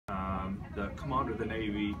the commander of the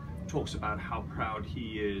Navy talks about how proud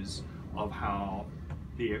he is of how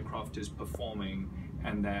the aircraft is performing,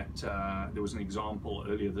 and that there was an example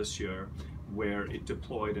earlier this year where it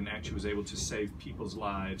deployed and actually was able to save people's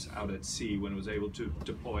lives out at sea when it was able to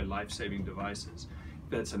deploy life-saving devices.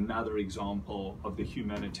 That's another example of the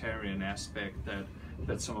humanitarian aspect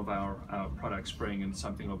that some of our products bring, and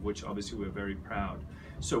something of which obviously we're very proud.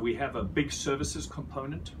 So we have a big services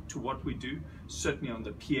component to what we do, certainly on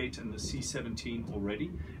the P-8 and the C-17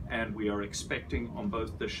 already, and we are expecting on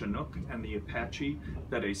both the Chinook and the Apache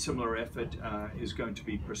that a similar effort is going to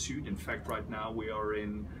be pursued. In fact, right now we are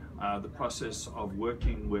in the process of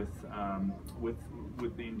working with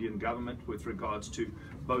the Indian government with regards to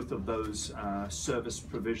both of those service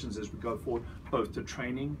provisions as we go forward, both the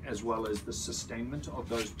training as well as the sustainment of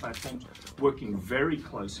those platforms, working very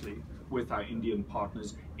closely with our Indian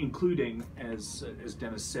partners, including, as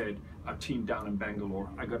Dennis said, our team down in Bangalore.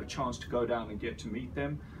 I got a chance to go down and get to meet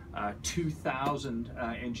them. 2,000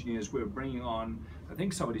 engineers we're bringing on. I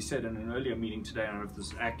think somebody said in an earlier meeting today, I don't know if this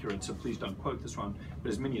is accurate, so please don't quote this one,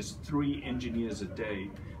 but as many as 3 engineers a day.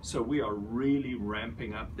 So we are really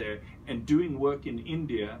ramping up there and doing work in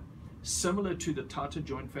India, similar to the Tata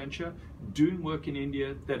joint venture, doing work in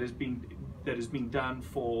India that is being done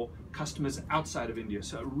for customers outside of India.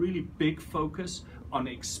 So a really big focus on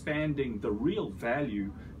expanding the real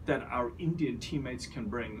value that our Indian teammates can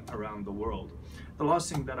bring around the world. The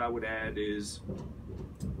last thing that I would add is,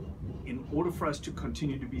 in order for us to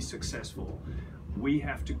continue to be successful, we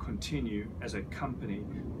have to continue as a company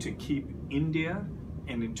to keep India,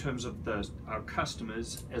 and in terms of our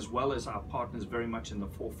customers as well as our partners, very much in the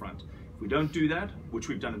forefront. If we don't do that, which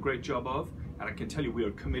we've done a great job of, and I can tell you we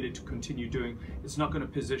are committed to continue doing, it's not going to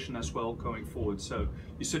position us well going forward. So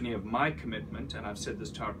you certainly have my commitment, and I've said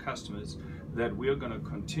this to our customers, that we are going to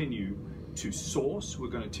continue to source, we're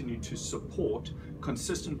going to continue to support,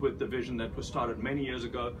 consistent with the vision that was started many years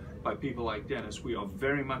ago by people like Dennis. We are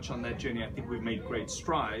very much on that journey. I think we've made great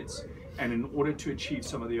strides, and in order to achieve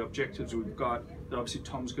some of the objectives we've got, that obviously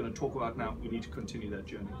Tom's going to talk about now, we need to continue that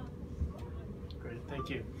journey. Great, thank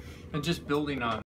you. And just building on